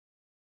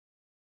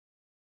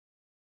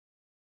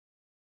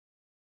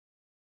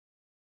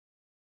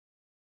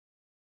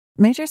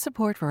Major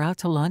support for Out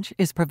to Lunch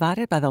is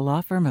provided by the law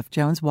firm of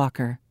Jones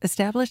Walker,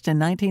 established in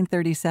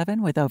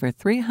 1937 with over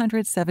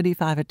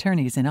 375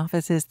 attorneys in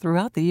offices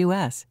throughout the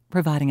U.S.,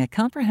 providing a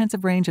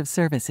comprehensive range of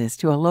services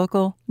to a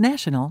local,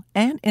 national,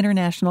 and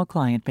international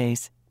client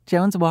base.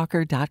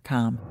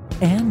 JonesWalker.com.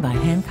 And by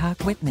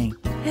Hancock Whitney.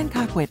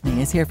 Hancock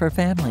Whitney is here for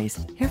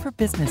families, here for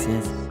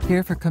businesses,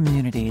 here for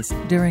communities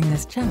during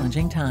this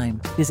challenging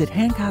time. Visit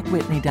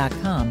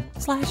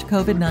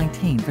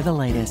HancockWhitney.com/COVID-19 for the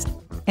latest.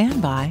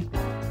 And by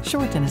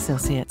Shorten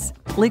Associates,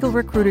 legal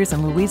recruiters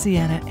in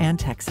Louisiana and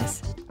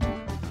Texas.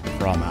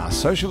 From our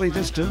socially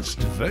distanced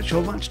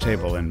virtual lunch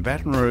table in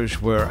Baton Rouge,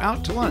 we're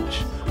out to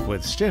lunch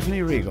with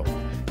Stephanie Riegel,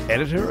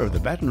 editor of the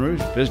Baton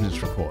Rouge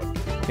Business Report.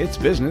 It's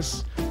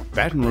business,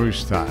 Baton Rouge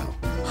style.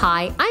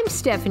 Hi, I'm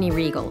Stephanie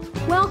Riegel.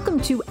 Welcome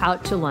to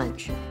Out to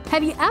Lunch.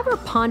 Have you ever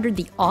pondered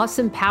the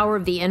awesome power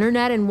of the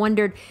internet and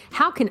wondered,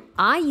 how can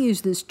I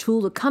use this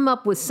tool to come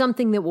up with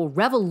something that will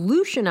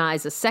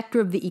revolutionize a sector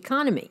of the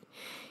economy?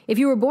 If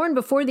you were born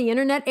before the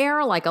internet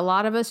era, like a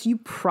lot of us, you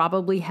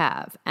probably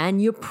have.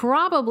 And you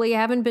probably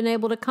haven't been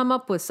able to come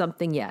up with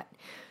something yet.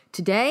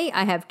 Today,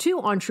 I have two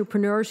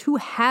entrepreneurs who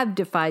have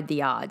defied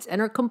the odds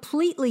and are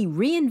completely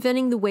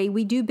reinventing the way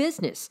we do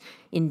business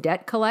in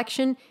debt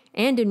collection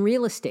and in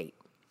real estate.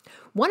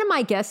 One of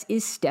my guests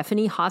is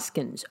Stephanie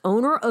Hoskins,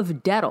 owner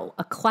of Dettle,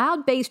 a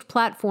cloud-based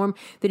platform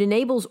that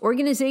enables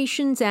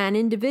organizations and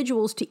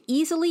individuals to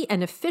easily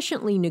and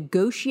efficiently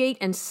negotiate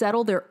and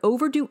settle their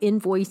overdue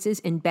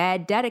invoices and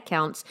bad debt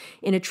accounts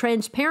in a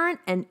transparent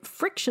and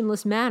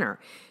frictionless manner.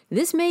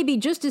 This may be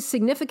just as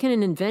significant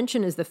an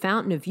invention as the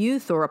Fountain of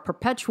Youth or a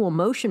perpetual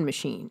motion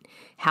machine.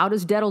 How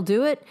does Dettle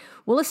do it?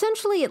 Well,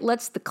 essentially, it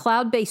lets the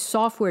cloud-based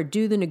software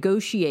do the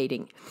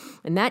negotiating,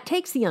 and that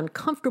takes the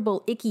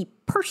uncomfortable, icky,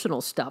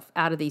 personal stuff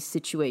out of these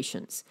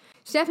situations.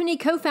 Stephanie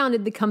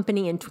co-founded the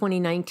company in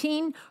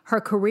 2019. Her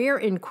career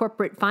in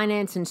corporate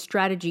finance and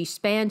strategy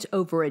spans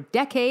over a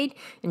decade,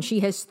 and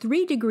she has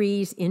 3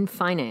 degrees in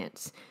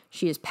finance.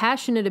 She is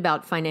passionate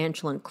about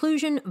financial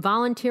inclusion,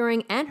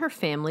 volunteering, and her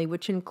family,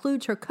 which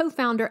includes her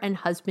co-founder and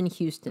husband,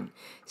 Houston.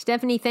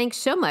 Stephanie, thanks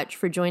so much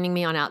for joining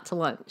me on Out to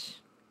Lunch.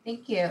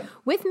 Thank you.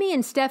 With me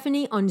and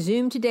Stephanie on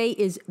Zoom today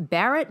is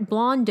Barrett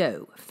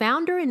Blondeau,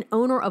 founder and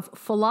owner of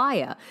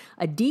Falaya,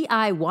 a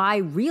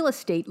DIY real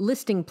estate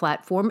listing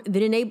platform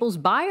that enables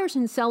buyers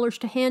and sellers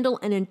to handle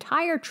an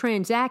entire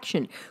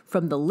transaction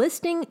from the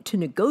listing to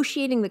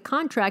negotiating the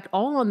contract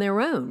all on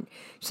their own.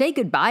 Say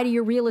goodbye to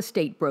your real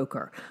estate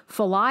broker.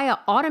 Falaya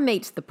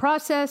automates the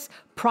process,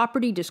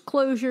 property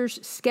disclosures,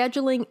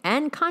 scheduling,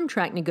 and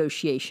contract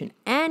negotiation,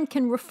 and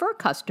can refer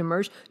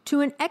customers to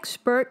an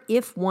expert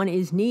if one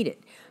is needed.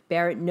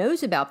 Barrett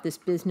knows about this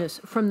business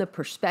from the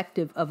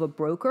perspective of a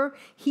broker.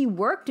 He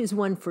worked as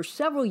one for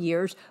several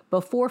years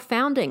before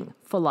founding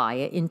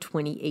Falaya in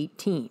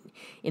 2018.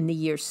 In the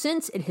years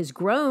since, it has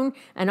grown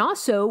and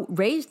also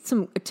raised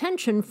some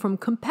attention from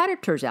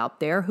competitors out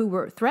there who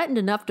were threatened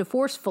enough to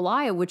force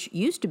Falaya, which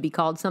used to be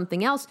called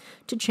something else,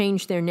 to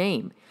change their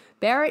name.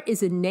 Barrett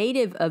is a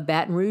native of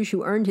Baton Rouge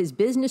who earned his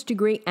business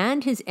degree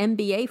and his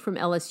MBA from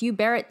LSU.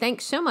 Barrett,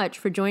 thanks so much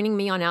for joining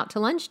me on Out to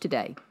Lunch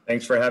today.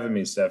 Thanks for having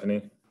me,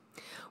 Stephanie.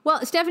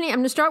 Well, Stephanie, I'm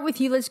going to start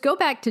with you. Let's go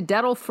back to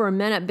Dettle for a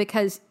minute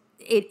because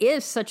it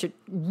is such a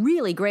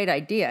really great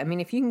idea. I mean,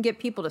 if you can get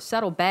people to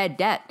settle bad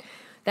debt,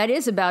 that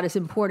is about as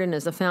important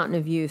as a Fountain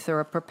of Youth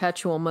or a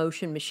perpetual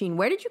motion machine.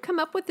 Where did you come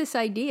up with this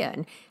idea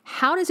and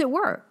how does it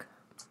work?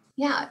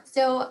 Yeah,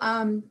 so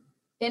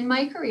in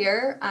my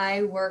career,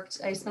 I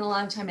spent a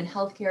lot of time in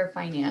healthcare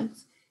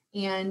finance,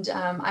 and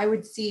I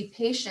would see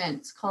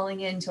patients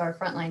calling in to our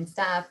frontline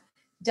staff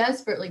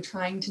desperately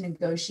trying to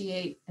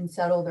negotiate and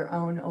settle their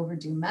own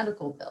overdue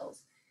medical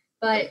bills.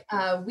 But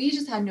we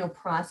just had no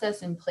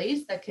process in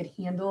place that could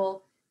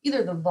handle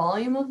either the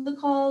volume of the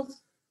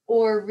calls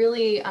or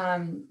really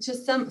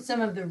just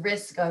some of the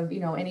risk of,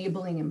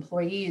 enabling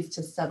employees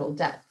to settle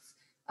debts.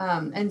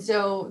 And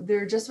so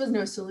there just was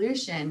no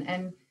solution.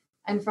 And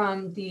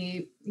from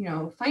the,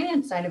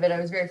 finance side of it,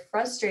 I was very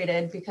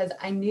frustrated because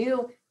I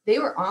knew they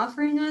were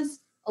offering us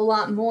a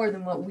lot more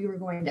than what we were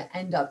going to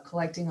end up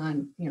collecting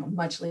on,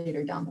 much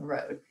later down the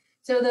road.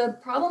 So the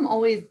problem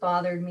always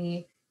bothered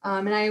me.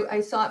 And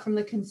I saw it from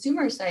the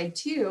consumer side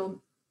too.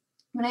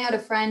 When I had a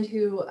friend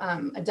who,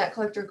 a debt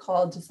collector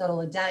called to settle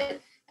a debt,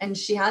 and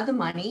she had the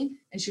money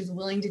and she was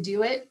willing to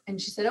do it.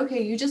 And she said,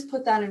 okay, you just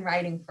put that in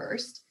writing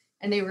first.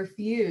 And they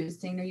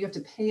refused, saying, no, you have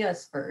to pay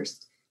us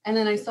first. And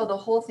then I saw the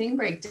whole thing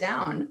break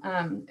down.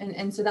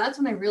 And so that's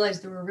when I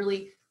realized there were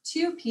really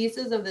 2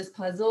 pieces of this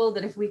puzzle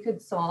that if we could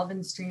solve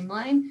and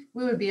streamline,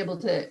 we would be able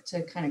to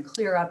kind of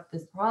clear up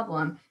this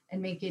problem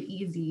and make it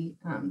easy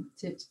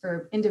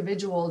for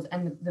individuals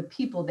and the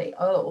people they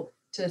owe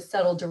to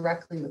settle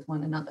directly with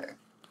one another.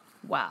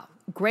 Wow.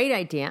 Great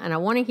idea. And I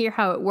want to hear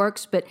how it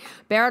works. But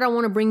Barrett, I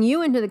want to bring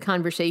you into the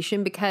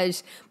conversation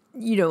because,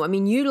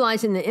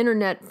 utilizing the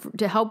internet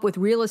to help with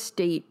real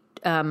estate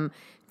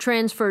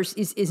transfers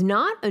is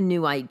not a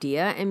new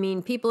idea. I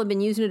mean, people have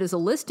been using it as a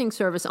listing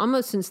service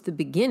almost since the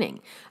beginning,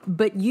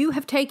 but you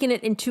have taken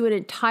it into an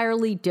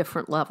entirely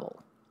different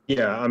level.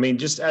 Yeah, I mean,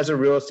 just as a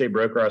real estate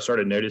broker, I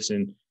started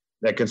noticing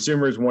that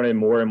consumers wanted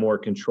more and more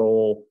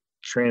control,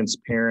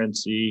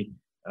 transparency,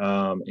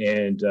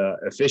 and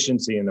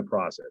efficiency in the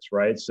process,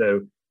 right?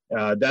 So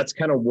that's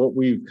kind of what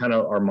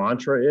our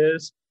mantra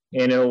is.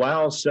 And it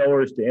allows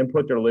sellers to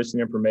input their listing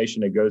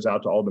information. It goes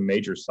out to all the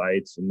major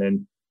sites. And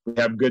then we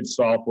have good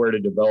software to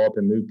develop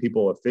and move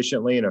people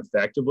efficiently and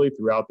effectively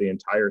throughout the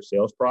entire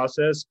sales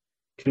process,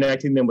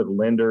 connecting them with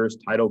lenders,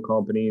 title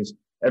companies,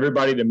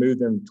 everybody to move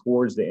them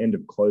towards the end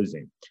of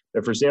closing.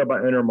 The for sale by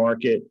owner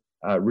market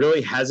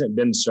really hasn't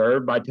been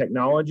served by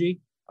technology.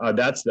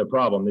 That's the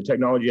problem. The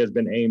technology has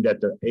been aimed at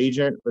the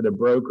agent or the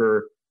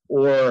broker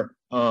or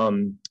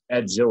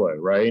at Zillow,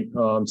 right?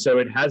 So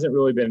it hasn't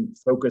really been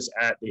focused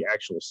at the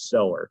actual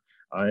seller.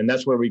 And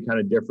that's where we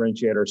kind of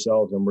differentiate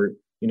ourselves. And we're,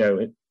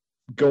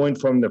 going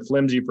from the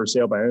flimsy for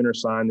sale by owner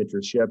sign that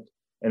you're shipped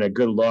and a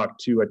good luck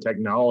to a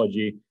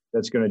technology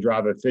that's going to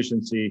drive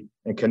efficiency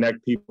and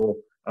connect people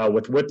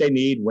with what they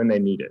need when they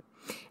need it.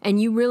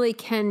 And you really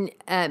can,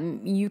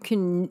 you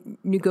can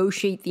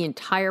negotiate the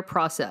entire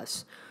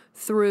process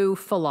through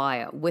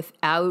Falaya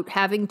without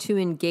having to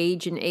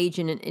engage an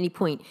agent at any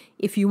point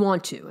if you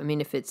want to. I mean,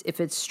 if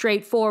it's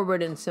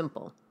straightforward and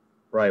simple.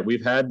 Right.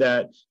 We've had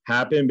that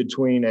happen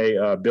between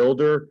a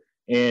builder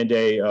and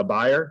a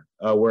buyer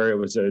where it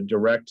was a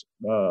direct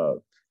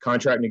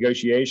contract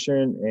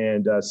negotiation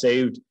and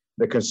saved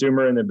the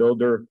consumer and the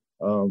builder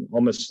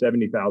almost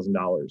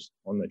 $70,000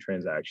 on the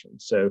transaction.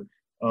 So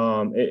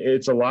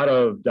it's a lot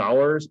of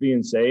dollars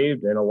being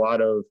saved and a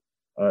lot of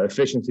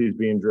efficiencies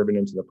being driven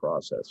into the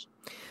process.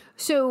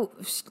 So,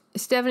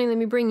 Stephanie, let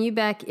me bring you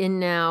back in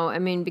now. I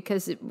mean,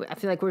 because I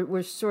feel like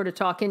we're sort of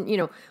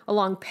talking,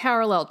 along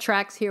parallel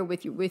tracks here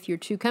with your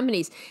two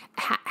companies.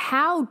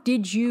 How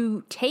did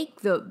you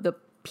take the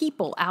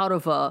people out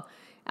of a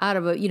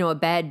a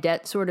bad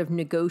debt sort of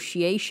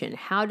negotiation?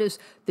 How does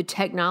the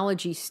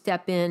technology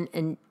step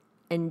in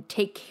and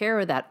take care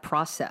of that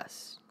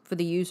process for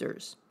the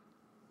users?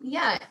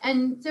 Yeah,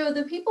 and so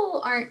the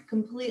people aren't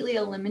completely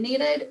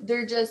eliminated.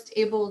 They're just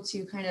able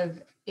to kind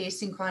of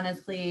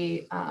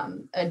asynchronously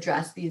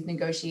address these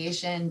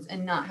negotiations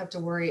and not have to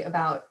worry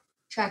about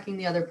tracking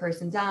the other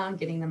person down,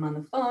 getting them on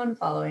the phone,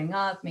 following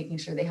up, making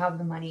sure they have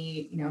the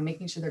money,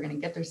 making sure they're going to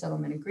get their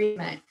settlement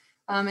agreement.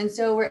 And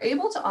so we're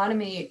able to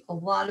automate a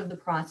lot of the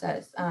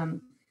process.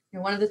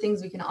 One of the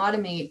things we can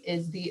automate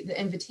is the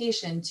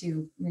invitation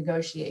to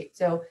negotiate.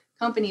 So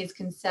companies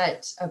can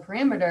set a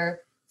parameter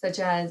such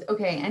as,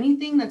 okay,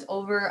 anything that's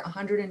over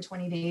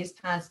 120 days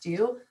past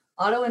due,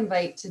 auto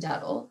invite to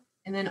Dettle,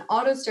 and then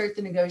auto start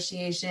the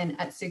negotiation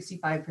at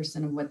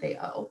 65% of what they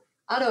owe.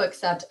 Auto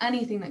accept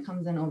anything that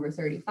comes in over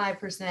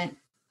 35%,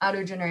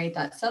 auto generate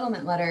that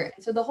settlement letter.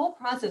 And so the whole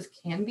process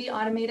can be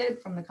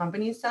automated from the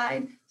company's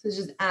side. So it's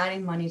just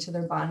adding money to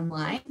their bottom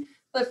line.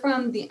 But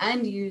from the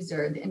end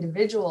user, the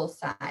individual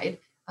side,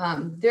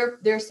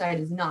 their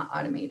side is not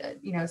automated.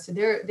 So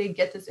they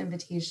get this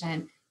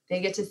invitation. They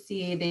get to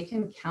see, they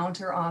can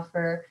counter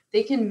offer,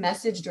 they can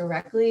message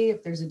directly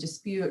if there's a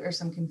dispute or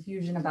some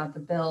confusion about the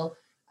bill.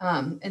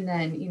 And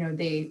then,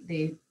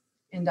 they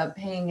end up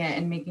paying it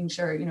and making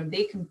sure,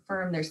 they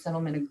confirm their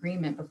settlement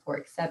agreement before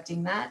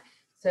accepting that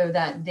so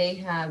that they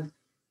have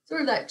sort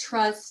of that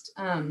trust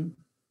and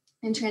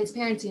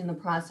transparency in the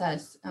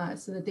process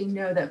so that they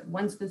know that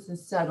once this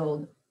is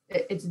settled,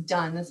 it's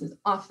done. This is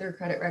off their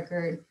credit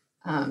record.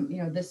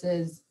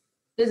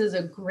 This is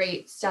a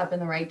great step in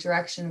the right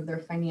direction of their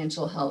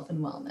financial health and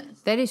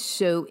wellness. That is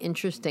so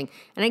interesting.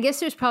 And I guess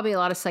there's probably a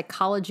lot of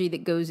psychology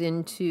that goes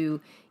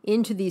into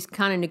these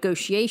kind of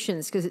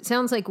negotiations, because it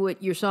sounds like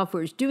what your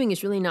software is doing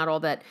is really not all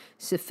that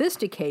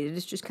sophisticated.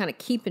 It's just kind of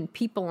keeping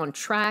people on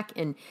track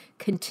and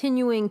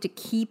continuing to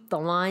keep the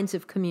lines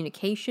of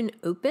communication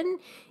open.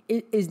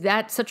 Is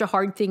that such a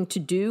hard thing to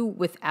do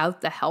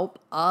without the help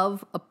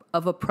of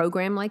a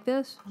program like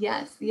this?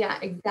 Yes. Yeah,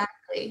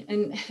 exactly.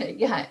 And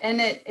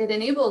it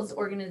enables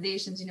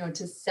organizations,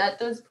 to set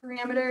those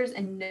parameters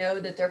and know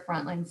that their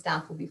frontline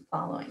staff will be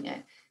following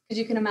it. Because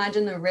you can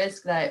imagine the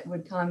risk that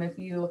would come if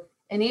you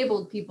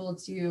enabled people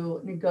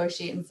to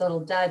negotiate and settle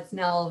debts.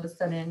 Now, all of a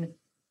sudden,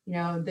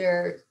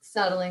 they're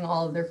settling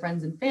all of their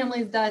friends and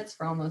family's debts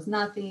for almost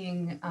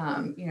nothing,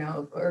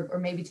 or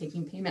maybe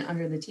taking payment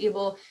under the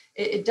table.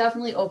 It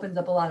definitely opens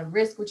up a lot of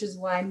risk, which is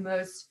why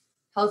most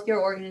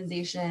healthcare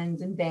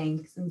organizations and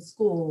banks and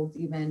schools,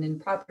 even, and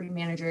property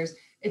managers,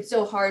 it's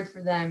so hard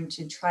for them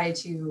to try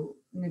to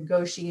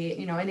negotiate,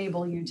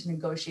 enable you to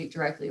negotiate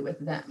directly with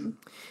them.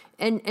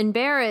 And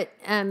Barrett,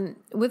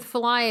 with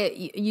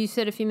Falaya, you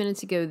said a few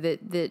minutes ago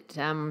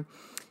that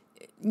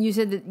you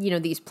said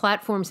that these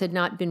platforms had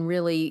not been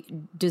really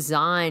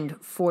designed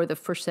for the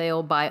for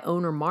sale by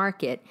owner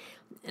market.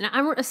 And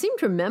I seem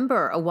to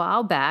remember a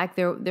while back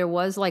there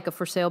was like a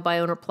for sale by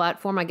owner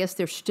platform. I guess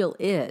there still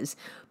is,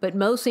 but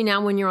mostly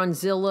now when you're on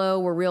Zillow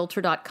or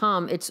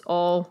Realtor.com, it's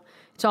all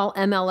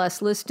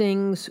MLS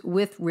listings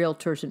with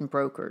realtors and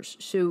brokers.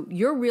 So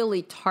you're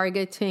really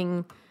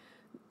targeting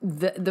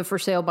the for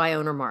sale by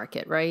owner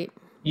market, right?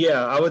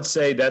 Yeah, I would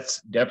say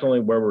that's definitely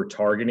where we're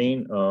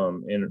targeting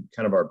in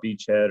kind of our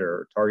beachhead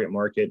or target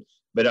market.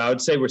 But I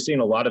would say we're seeing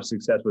a lot of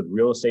success with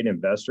real estate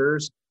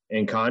investors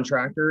and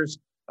contractors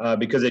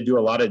because they do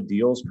a lot of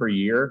deals per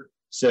year.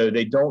 So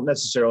they don't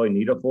necessarily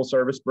need a full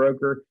service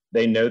broker.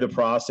 They know the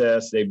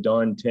process. They've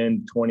done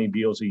 10, 20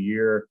 deals a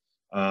year.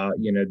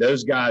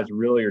 Those guys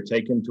really are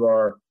taken to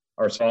our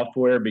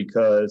software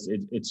because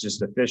it's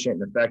just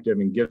efficient and effective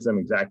and gives them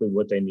exactly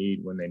what they need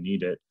when they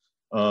need it.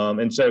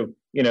 And so,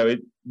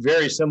 it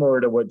very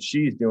similar to what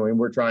she's doing.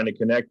 We're trying to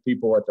connect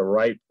people at the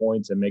right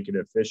points and make it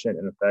efficient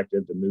and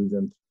effective to move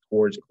them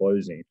towards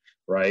closing,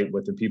 right,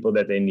 with the people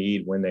that they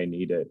need when they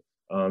need it.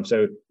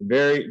 So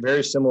very,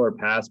 very similar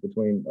paths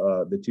between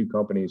the two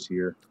companies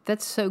here.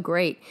 That's so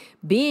great.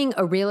 Being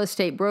a real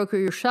estate broker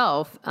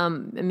yourself,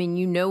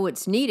 you know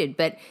what's needed,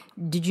 but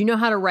did you know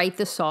how to write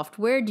the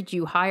software? Did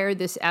you hire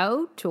this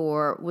out,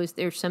 or was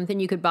there something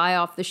you could buy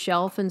off the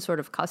shelf and sort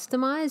of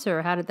customize,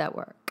 or how did that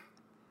work?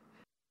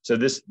 So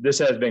this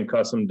has been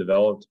custom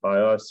developed by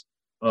us.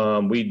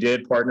 We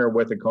did partner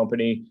with a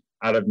company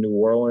out of New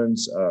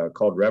Orleans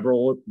called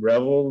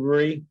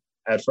Revelry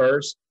at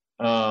first.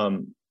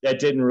 That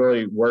didn't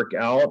really work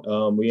out.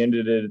 We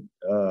ended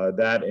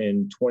that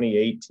in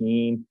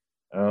 2018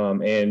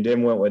 and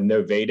then went with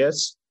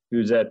Novatus,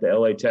 who's at the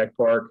LA Tech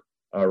Park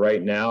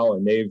right now.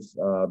 And they've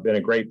been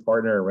a great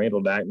partner,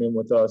 Randall Dackman,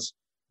 with us.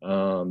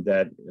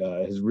 That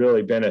has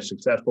really been a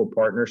successful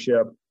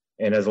partnership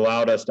and has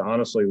allowed us to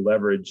honestly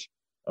leverage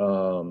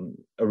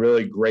a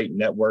really great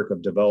network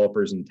of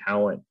developers and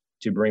talent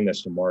to bring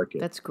this to market.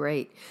 That's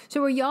great.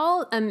 So are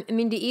y'all, do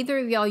either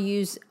of y'all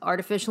use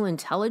artificial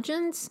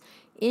intelligence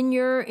in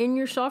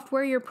your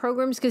software, your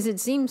programs? Because it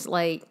seems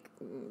like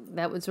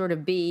that would sort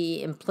of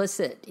be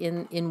implicit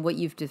in what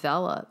you've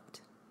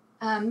developed.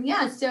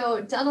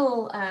 So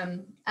that'll,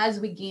 as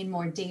we gain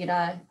more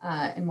data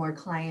and more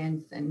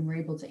clients and we're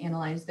able to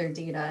analyze their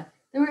data,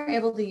 then we're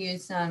able to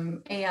use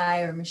some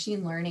AI or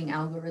machine learning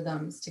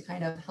algorithms to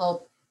kind of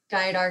help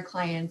guide our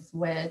clients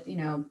with,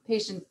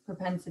 patient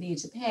propensity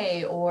to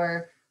pay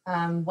or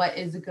what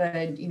is a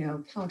good,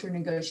 counter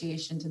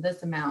negotiation to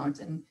this amount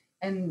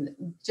and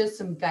just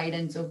some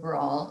guidance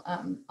overall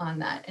on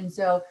that. And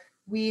so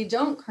we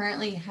don't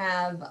currently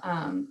have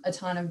a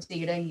ton of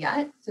data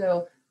yet.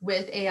 So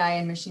with AI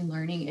and machine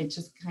learning, it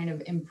just kind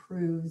of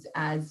improves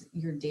as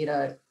your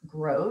data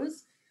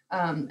grows.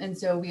 And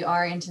so we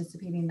are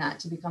anticipating that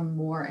to become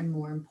more and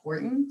more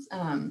important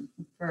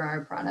for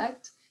our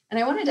product. And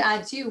I wanted to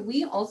add too,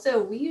 we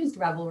used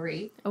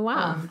Revelry for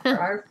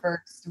our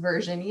first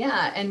version.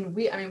 Yeah. And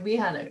we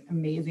had an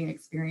amazing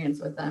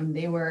experience with them.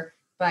 They were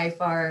by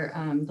far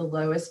the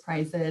lowest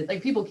prices.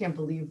 Like people can't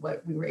believe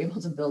what we were able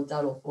to build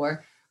Duddle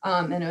for.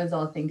 And it was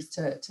all thanks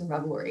to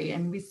Revelry.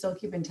 And we still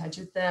keep in touch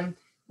with them.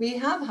 We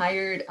have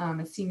hired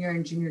a senior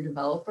and junior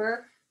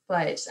developer,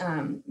 but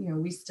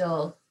we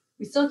still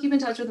keep in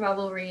touch with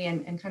Revelry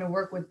and kind of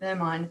work with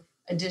them on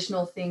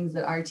additional things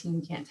that our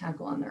team can't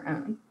tackle on their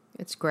own.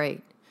 It's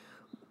great.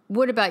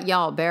 What about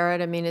y'all,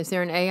 Barrett? Is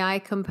there an AI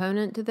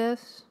component to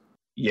this?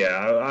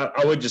 Yeah,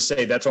 I would just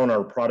say that's on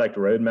our product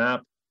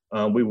roadmap.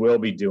 We will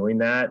be doing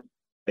that.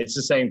 It's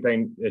the same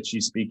thing that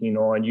she's speaking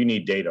on. You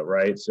need data,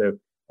 right? So,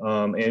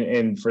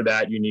 and for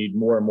that, you need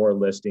more and more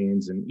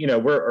listings. And,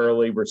 we're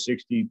early, we're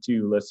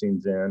 62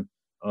 listings in.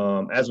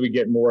 As we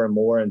get more and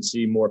more and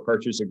see more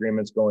purchase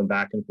agreements going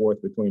back and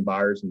forth between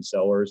buyers and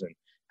sellers and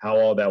how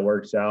all that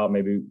works out,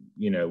 maybe,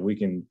 we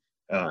can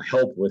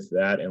help with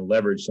that and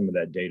leverage some of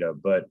that data.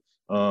 But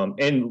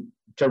and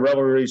to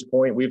Revelry's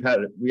point, we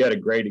had a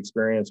great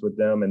experience with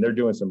them, and they're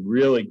doing some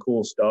really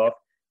cool stuff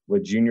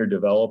with junior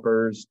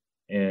developers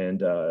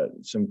and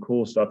some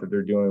cool stuff that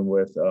they're doing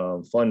with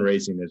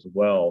fundraising as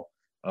well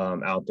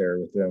out there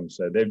with them.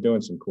 So they're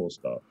doing some cool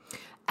stuff.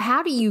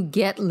 How do you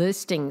get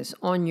listings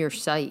on your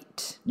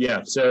site?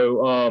 Yeah,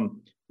 so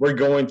we're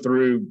going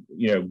through,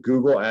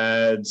 Google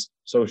Ads,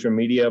 social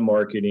media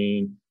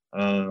marketing.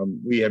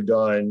 We have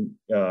done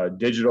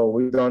digital.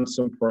 We've done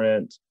some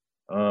print.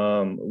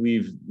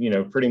 We've,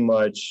 pretty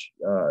much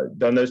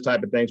done those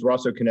type of things. We're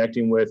also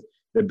connecting with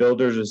the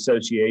Builders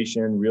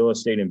Association, real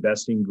estate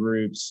investing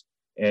groups,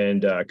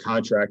 and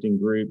contracting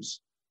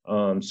groups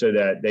so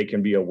that they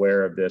can be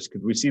aware of this.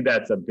 Because we see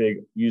that's a big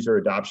user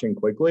adoption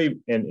quickly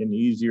and an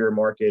easier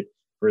market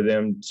for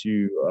them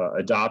to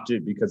adopt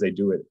it because they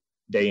do it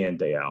day in,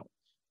 day out.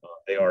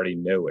 They already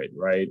know it,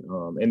 right?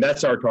 And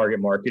that's our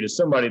target market is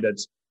somebody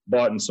that's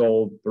bought and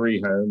sold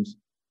 3 homes,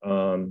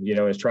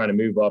 is trying to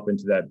move up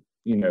into that,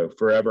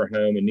 forever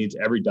home and needs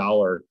every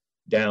dollar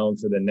down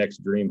for the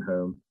next dream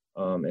home.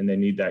 And they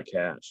need that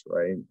cash,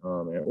 right?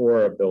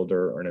 Or a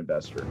builder or an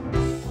investor.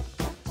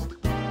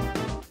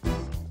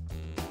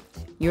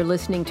 You're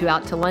listening to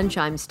Out to Lunch.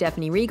 I'm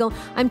Stephanie Riegel.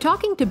 I'm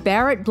talking to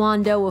Barrett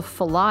Blondeau of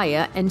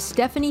Falaya and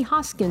Stephanie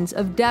Hoskins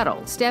of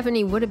Duddle.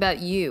 Stephanie, what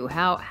about you?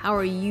 How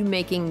are you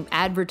making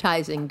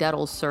advertising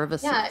Duddle's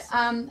services? Yeah,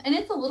 and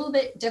it's a little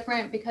bit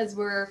different because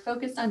we're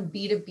focused on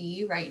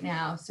B2B right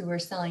now. So we're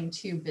selling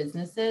to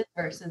businesses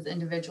versus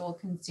individual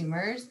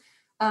consumers.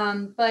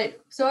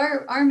 But so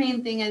our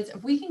main thing is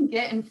if we can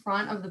get in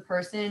front of the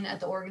person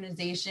at the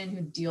organization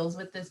who deals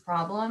with this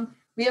problem,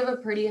 we have a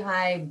pretty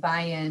high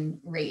buy-in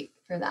rate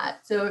for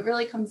that. So it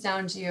really comes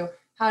down to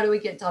how do we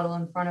get Duddle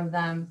in front of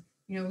them?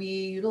 We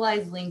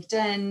utilize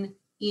LinkedIn,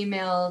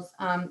 emails,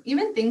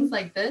 even things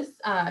like this,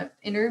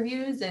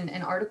 interviews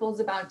and articles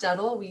about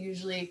Duddle. We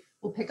usually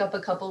will pick up a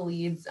couple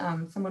leads.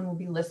 Someone will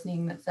be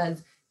listening that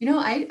says,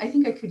 I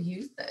think I could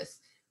use this.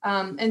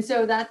 And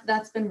so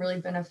that's been really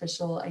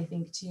beneficial, I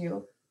think,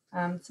 too.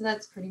 So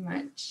that's pretty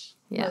much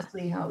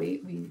mostly how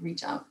we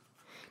reach out.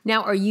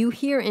 Now, are you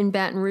here in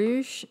Baton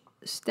Rouge,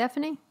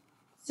 Stephanie?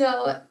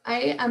 So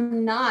I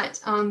am not.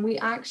 We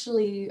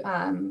actually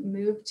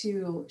moved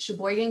to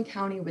Sheboygan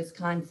County,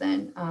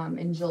 Wisconsin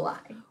in July.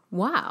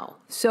 Wow.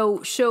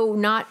 So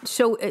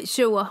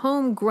a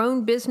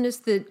homegrown business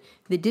that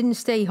didn't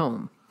stay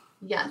home.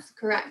 Yes,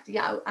 correct.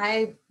 Yeah,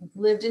 I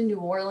lived in New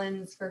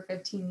Orleans for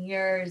 15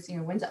 years,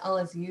 went to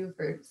LSU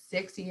for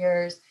 6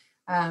 years.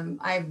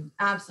 I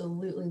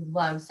absolutely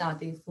love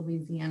Southeast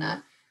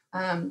Louisiana.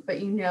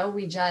 But,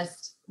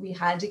 we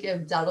had to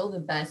give Duddle the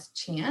best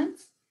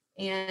chance.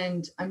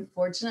 And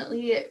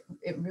unfortunately,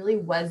 it really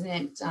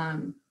wasn't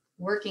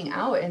working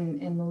out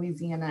in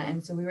Louisiana.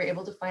 And so we were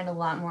able to find a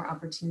lot more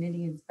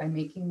opportunities by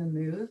making the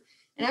move.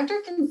 And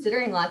after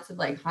considering lots of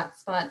hot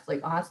spots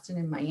like Austin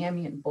and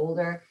Miami and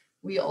Boulder,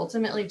 we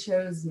ultimately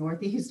chose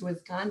Northeast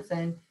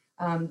Wisconsin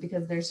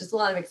because there's just a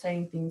lot of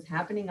exciting things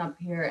happening up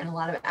here and a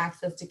lot of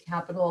access to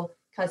capital,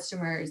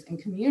 customers,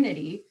 and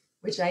community,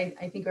 which I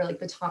think are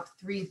the top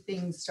 3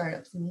 things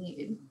startups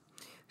need.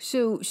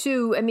 So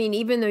I mean,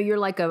 even though you're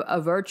like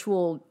a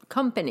virtual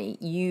company,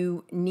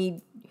 you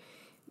need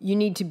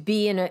to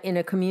be in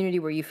a community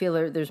where you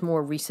feel there's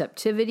more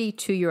receptivity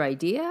to your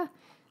idea.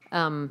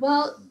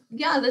 Well,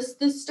 yeah,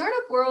 this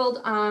startup world,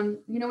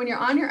 when you're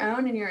on your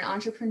own and you're an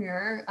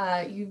entrepreneur,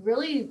 you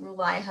really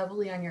rely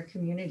heavily on your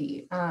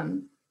community.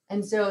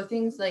 And so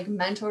things like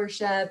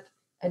mentorship,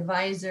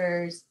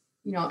 advisors,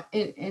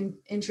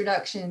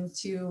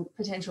 introductions to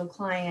potential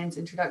clients,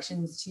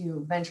 introductions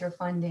to venture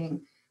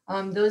funding,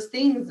 those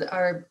things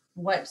are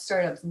what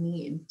startups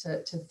need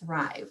to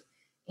thrive.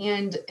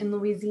 And in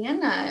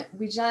Louisiana,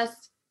 we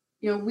just,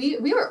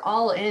 we were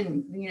all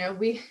in,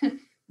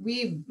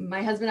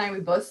 my husband and I, we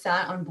both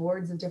sat on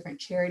boards of different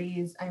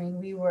charities. I mean,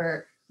 we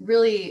were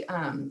really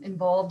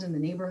involved in the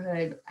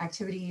neighborhood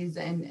activities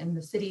and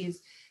the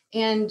cities.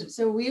 And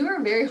so we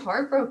were very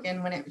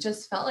heartbroken when it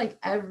just felt like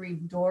every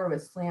door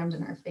was slammed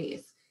in our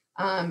face.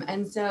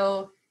 And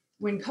so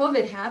when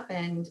COVID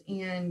happened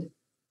and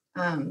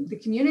the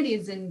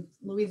communities in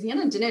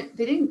Louisiana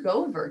didn't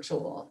go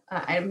virtual.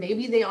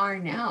 Maybe they are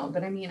now,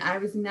 but I mean, I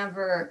was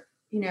never,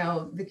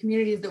 the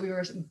communities that we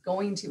were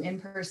going to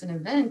in-person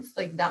events,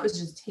 that was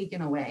just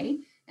taken away.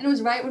 And it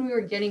was right when we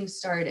were getting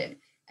started.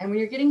 And when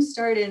you're getting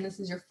started and this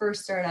is your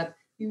first startup,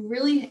 you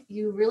really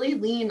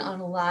lean on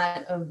a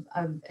lot of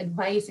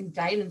advice and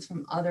guidance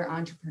from other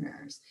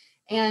entrepreneurs.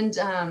 And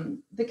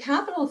the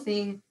capital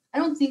thing, I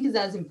don't think is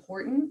as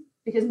important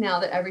because now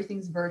that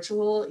everything's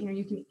virtual,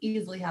 you can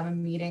easily have a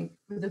meeting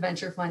with a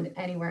venture fund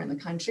anywhere in the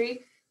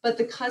country. But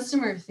the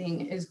customer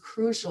thing is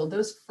crucial.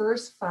 Those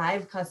first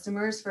 5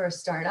 customers for a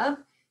startup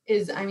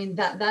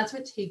that's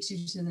what takes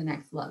you to the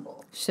next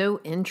level.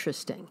 So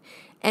interesting.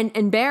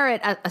 And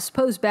Barrett, I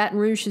suppose Baton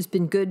Rouge has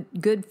been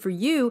good for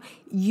you.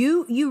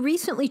 You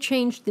recently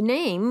changed the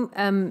name.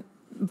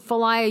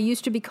 Falaya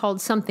used to be called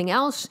something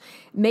else.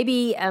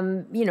 Maybe,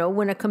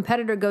 when a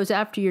competitor goes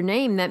after your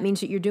name, that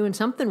means that you're doing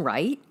something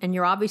right. And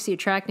you're obviously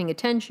attracting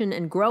attention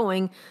and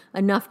growing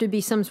enough to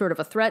be some sort of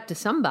a threat to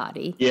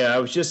somebody. Yeah,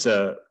 it was just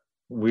a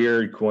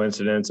weird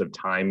coincidence of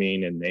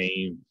timing and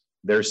name.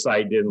 Their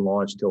site didn't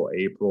launch till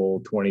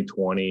April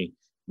 2020.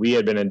 We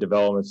had been in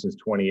development since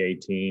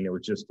 2018. It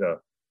was just a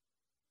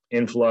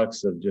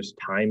influx of just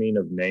timing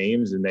of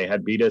names. And they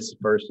had beat us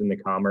first in the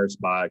commerce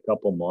by a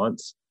couple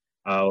months.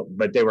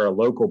 But they were a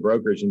local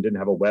brokerage and didn't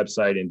have a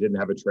website and didn't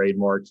have a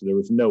trademark. So there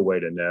was no way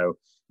to know.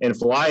 And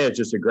Falaya is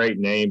just a great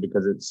name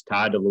because it's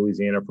tied to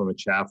Louisiana from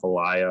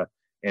Atchafalaya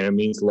and it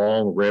means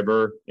long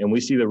river. And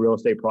we see the real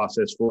estate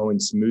process flowing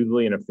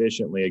smoothly and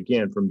efficiently,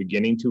 again, from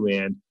beginning to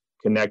end,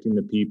 connecting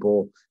the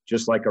people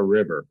just like a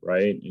river,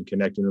 right? And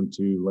connecting them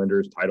to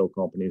lenders, title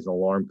companies,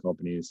 alarm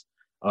companies.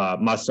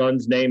 My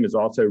son's name is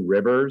also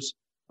Rivers,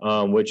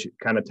 which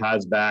kind of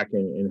ties back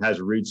and has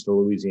roots to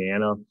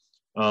Louisiana.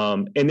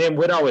 And then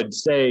what I would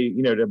say,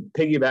 to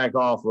piggyback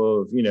off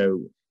of,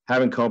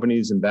 having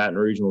companies in Baton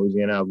Rouge and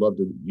Louisiana, I'd love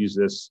to use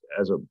this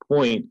as a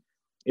point,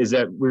 is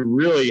that we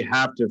really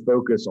have to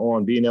focus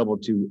on being able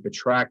to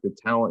attract the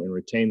talent and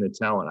retain the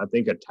talent. I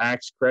think a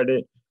tax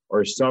credit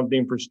or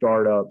something for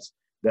startups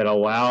that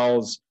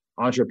allows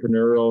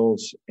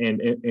entrepreneurs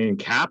and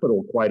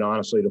capital, quite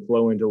honestly, to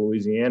flow into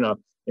Louisiana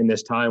in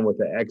this time with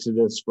the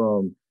exodus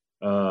from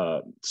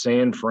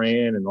San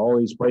Fran and all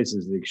these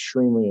places is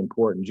extremely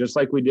important. Just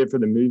like we did for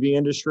the movie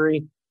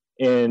industry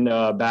and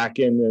back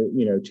in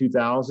the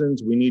 2000s,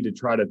 we need to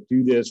try to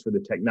do this for the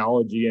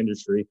technology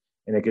industry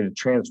and it could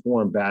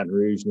transform Baton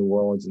Rouge, New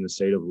Orleans, and the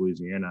state of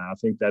Louisiana. I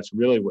think that's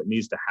really what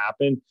needs to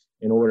happen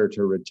in order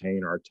to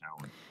retain our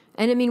talent.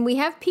 And I mean, we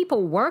have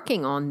people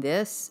working on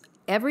this.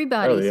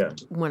 Everybody's,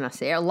 when I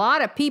say a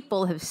lot of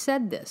people have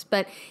said this,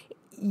 but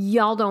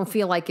y'all don't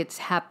feel like it's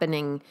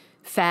happening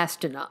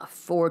fast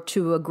enough or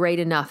to a great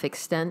enough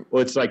extent?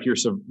 Well, it's like you're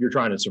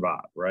trying to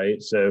survive, right?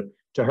 So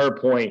to her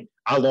point,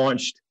 I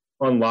launched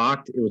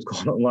Unlocked. It was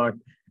called Unlocked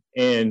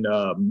in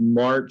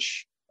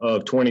March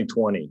of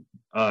 2020.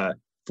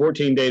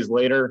 14 days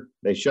later,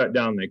 they shut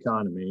down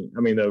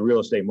the real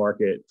estate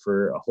market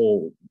for a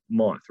whole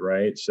month,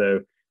 right?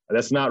 So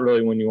that's not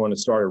really when you want to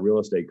start a real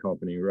estate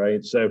company,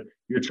 right? So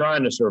you're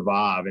trying to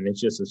survive, and it's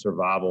just a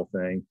survival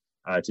thing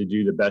to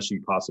do the best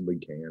you possibly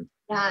can.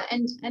 Yeah,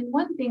 and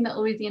one thing that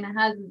Louisiana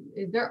has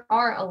is there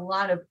are a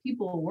lot of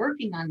people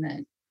working on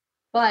this,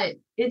 but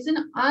it's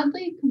an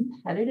oddly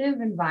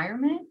competitive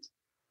environment,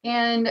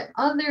 and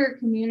other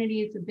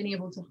communities have been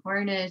able to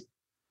harness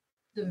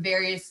the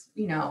various,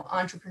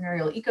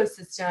 entrepreneurial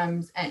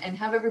ecosystems and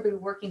have everybody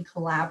working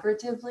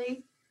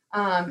collaboratively.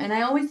 And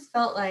I always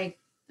felt like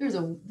there's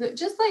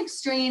just like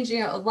strange,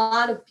 a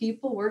lot of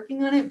people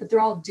working on it, but they're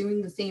all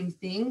doing the same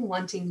thing,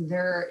 wanting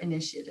their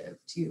initiative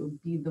to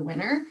be the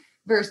winner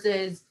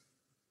versus,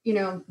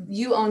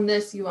 you own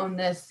this, you own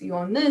this, you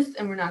own this,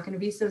 and we're not going to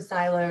be so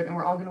siloed, and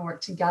we're all going to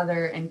work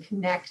together and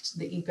connect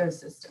the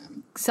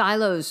ecosystem.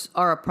 Silos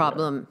are a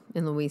problem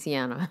in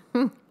Louisiana.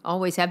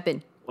 Always have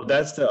been.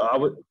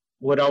 Well,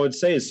 what I would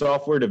say is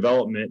software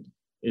development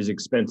is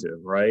expensive,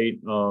 right?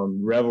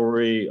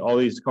 Revelry, all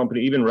these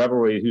companies, even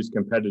Revelry, who's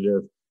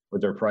competitive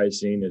with their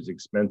pricing, is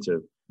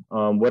expensive.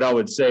 What I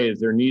would say is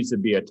there needs to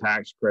be a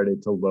tax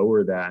credit to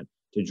lower that,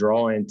 to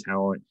draw in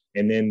talent,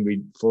 and then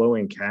we flow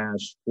in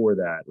cash for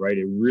that, right?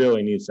 It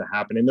really needs to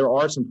happen. And there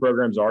are some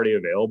programs already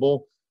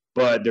available,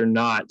 but they're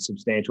not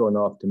substantial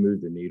enough to move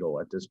the needle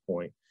at this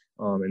point.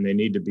 And they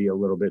need to be a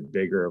little bit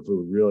bigger if we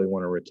really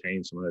want to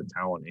retain some of the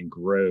talent and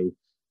grow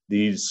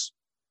these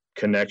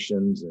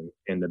connections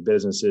and the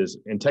businesses.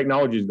 And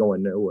technology is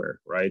going nowhere,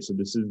 right? So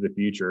this is the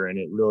future, and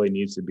it really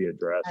needs to be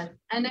addressed.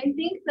 And I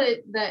think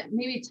that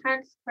maybe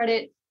tax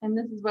credit, and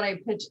this is what I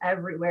pitch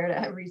everywhere to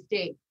every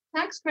state,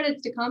 tax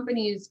credits to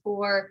companies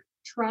for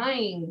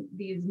trying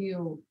these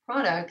new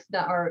products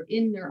that are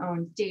in their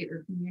own state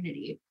or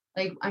community.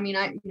 Like,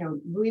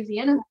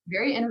 Louisiana has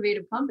very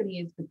innovative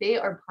companies, but they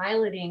are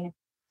piloting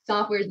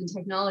softwares and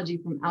technology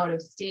from out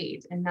of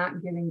state and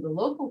not giving the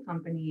local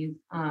companies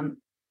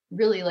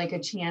really like a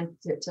chance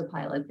to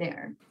pilot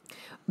there.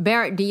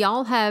 Barrett, do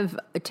y'all have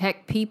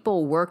tech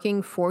people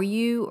working for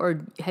you,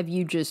 or have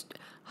you just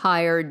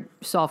hired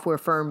software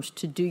firms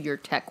to do your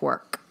tech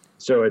work?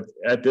 So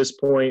at this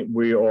point,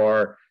 we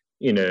are,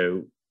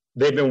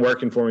 they've been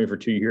working for me for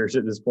 2 years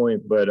at this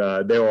point, but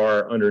they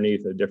are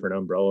underneath a different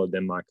umbrella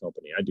than my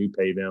company. I do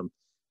pay them,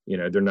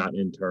 they're not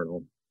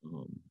internal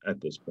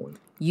at this point.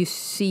 You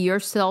see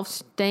yourself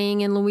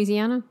staying in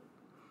Louisiana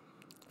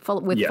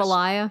with yes.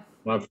 Falaya?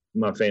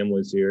 My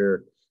family's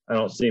here. I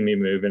don't see me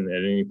moving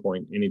at any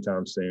point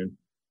anytime soon.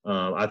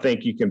 I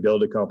think you can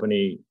build a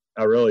company.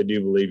 I really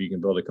do believe you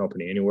can build a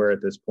company anywhere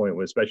at this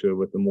point, especially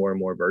with the more and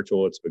more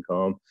virtual it's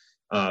become.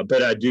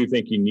 But I do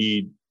think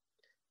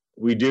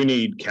we do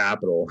need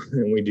capital,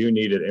 and we do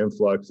need an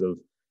influx of,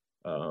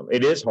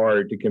 it is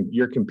hard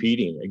you're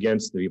competing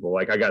against people.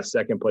 Like I got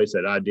second place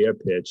at Idea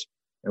Pitch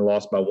and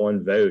lost by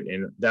 1 vote.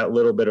 And that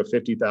little bit of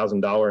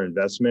 $50,000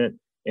 investment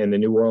and the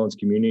New Orleans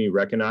community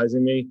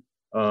recognizing me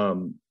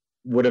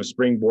would have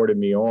springboarded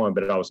me on,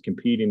 but I was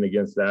competing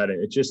against that.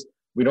 And it just,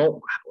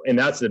 and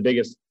that's the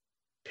biggest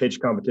pitch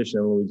competition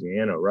in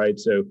Louisiana, right?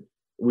 So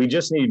we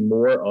just need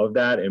more of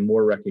that and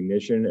more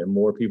recognition and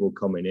more people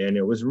coming in.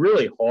 It was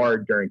really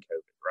hard during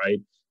COVID, right?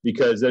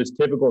 Because those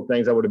typical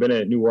things, I would have been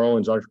at New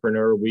Orleans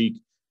Entrepreneur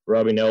Week,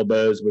 rubbing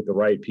elbows with the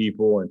right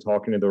people and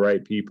talking to the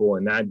right people,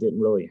 and that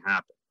didn't really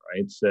happen,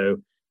 right? So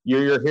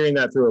you're hearing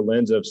that through a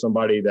lens of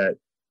somebody that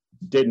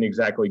didn't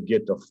exactly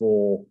get the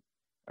full,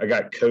 I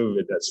got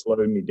COVID that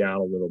slowed me down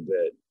a little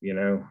bit,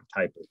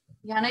 type of.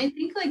 Yeah, and I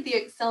think like the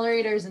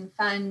accelerators and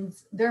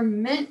funds, they're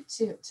meant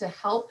to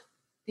help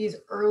these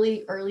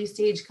early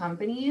stage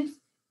companies,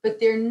 but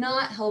they're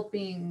not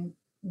helping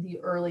the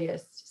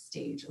earliest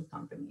stage of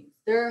companies.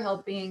 They're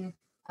helping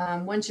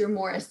once you're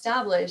more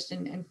established,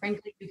 and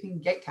frankly, you can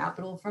get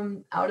capital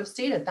from out of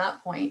state at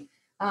that point.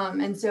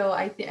 And so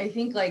I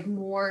think like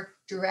more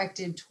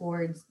directed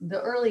towards the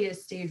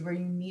earliest stage where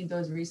you need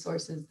those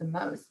resources the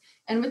most.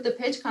 And with the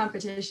pitch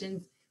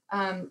competitions,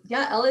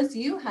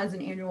 LSU has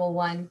an annual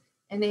one,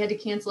 and they had to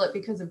cancel it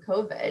because of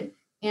COVID.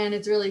 And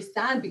it's really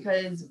sad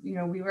because,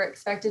 we were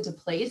expected to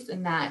place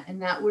in that,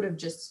 and that would have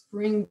just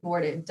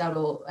springboarded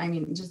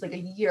just like a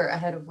year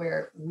ahead of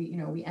where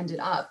we ended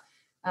up.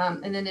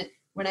 And then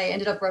when I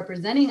ended up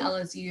representing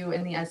LSU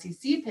in the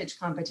SEC pitch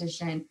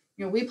competition,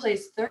 we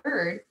placed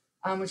third,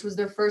 which was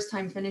their first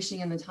time finishing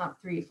in the top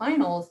 3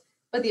 finals.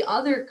 But the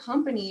other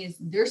companies,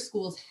 their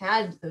schools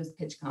had those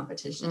pitch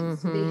competitions.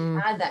 Mm-hmm. So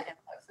they had that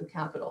influx of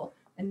capital.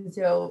 And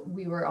so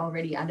we were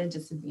already at a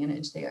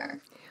disadvantage there.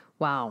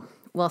 Wow.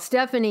 Well,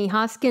 Stephanie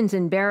Hoskins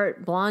and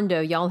Barrett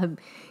Blondo, y'all have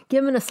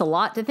given us a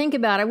lot to think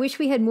about. I wish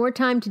we had more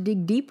time to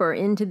dig deeper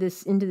into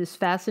this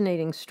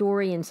fascinating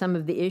story and some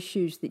of the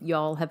issues that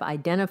y'all have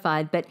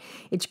identified. But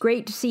it's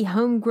great to see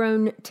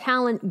homegrown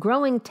talent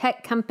growing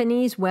tech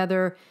companies,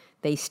 whether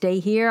they stay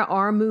here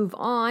or move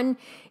on.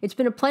 It's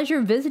been a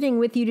pleasure visiting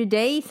with you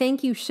today.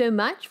 Thank you so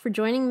much for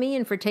joining me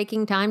and for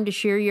taking time to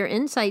share your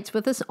insights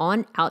with us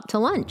on Out to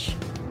Lunch.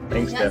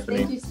 Thanks, Yes, Stephanie.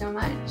 thank you so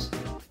much.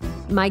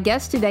 My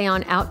guests today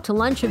on Out to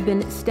Lunch have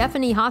been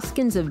Stephanie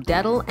Hoskins of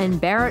Dettel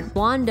and Barrett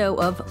Blondo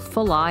of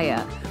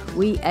Falaya.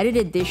 We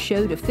edited this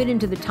show to fit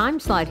into the time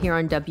slot here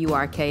on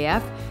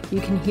WRKF.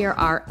 You can hear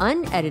our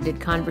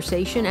unedited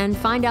conversation and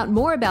find out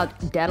more about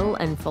Dettel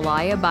and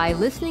Falaya by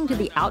listening to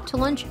the Out to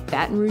Lunch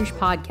Baton Rouge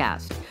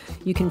podcast.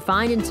 You can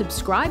find and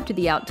subscribe to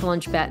the Out to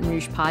Lunch Baton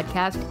Rouge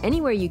podcast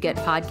anywhere you get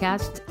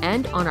podcasts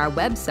and on our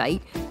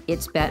website,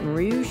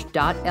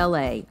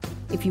 itsbatonrouge.la.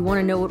 If you want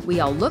to know what we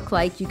all look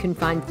like, you can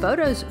find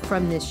photos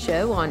from this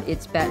show on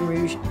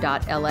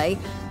itsbatonrouge.la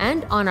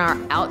and on our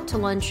Out to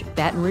Lunch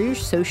Baton Rouge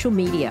social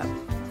media.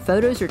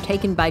 Photos are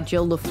taken by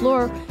Jill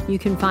LaFleur. You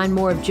can find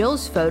more of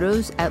Jill's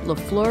photos at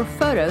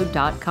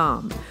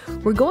lafleurphoto.com.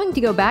 We're going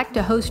to go back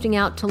to hosting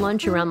Out to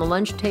Lunch around the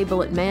lunch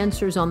table at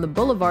Mansur's on the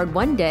Boulevard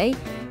one day.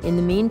 In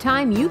the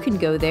meantime, you can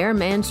go there.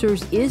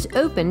 Mansur's is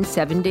open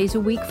 7 days a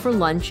week for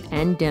lunch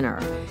and dinner.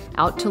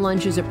 Out to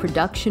Lunch is a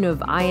production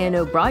of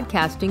INO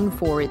Broadcasting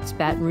for its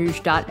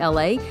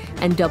BatonRouge.LA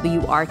and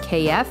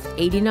WRKF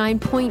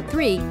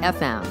 89.3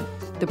 FM.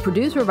 The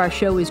producer of our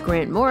show is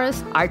Grant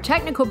Morris. Our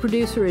technical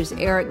producer is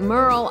Eric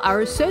Merle.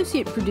 Our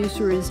associate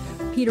producer is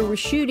Peter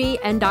Raschuti,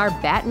 and our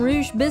Baton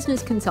Rouge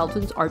business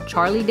consultants are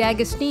Charlie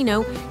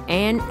D'Agostino,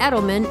 Ann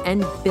Edelman,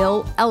 and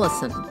Bill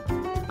Ellison.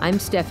 I'm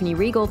Stephanie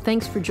Riegel.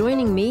 Thanks for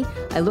joining me.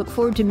 I look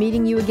forward to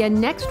meeting you again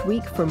next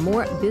week for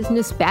more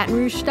business Baton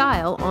Rouge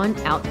style on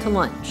Out to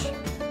Lunch.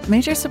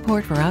 Major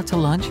support for Out to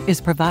Lunch is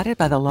provided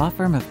by the law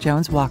firm of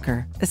Jones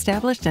Walker,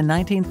 established in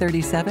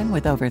 1937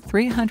 with over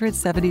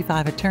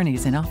 375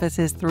 attorneys in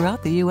offices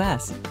throughout the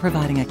U.S.,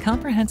 providing a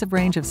comprehensive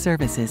range of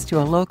services to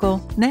a local,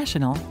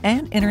 national,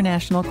 and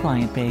international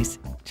client base.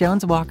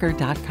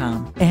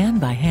 JonesWalker.com.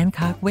 And by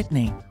Hancock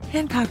Whitney.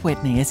 Hancock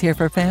Whitney is here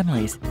for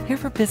families, here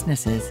for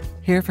businesses,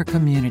 here for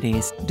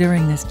communities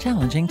during this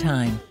challenging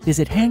time.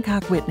 Visit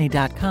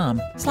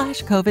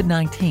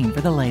HancockWhitney.com/COVID-19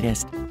 for the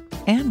latest.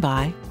 And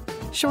by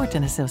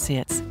Shorten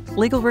Associates,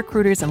 legal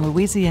recruiters in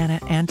Louisiana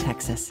and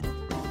Texas.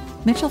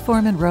 Mitchell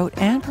Foreman wrote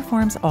and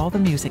performs all the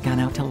music on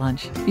Out to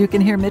Lunch. You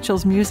can hear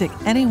Mitchell's music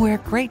anywhere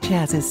great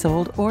jazz is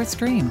sold or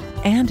streamed,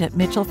 and at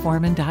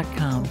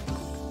MitchellForeman.com.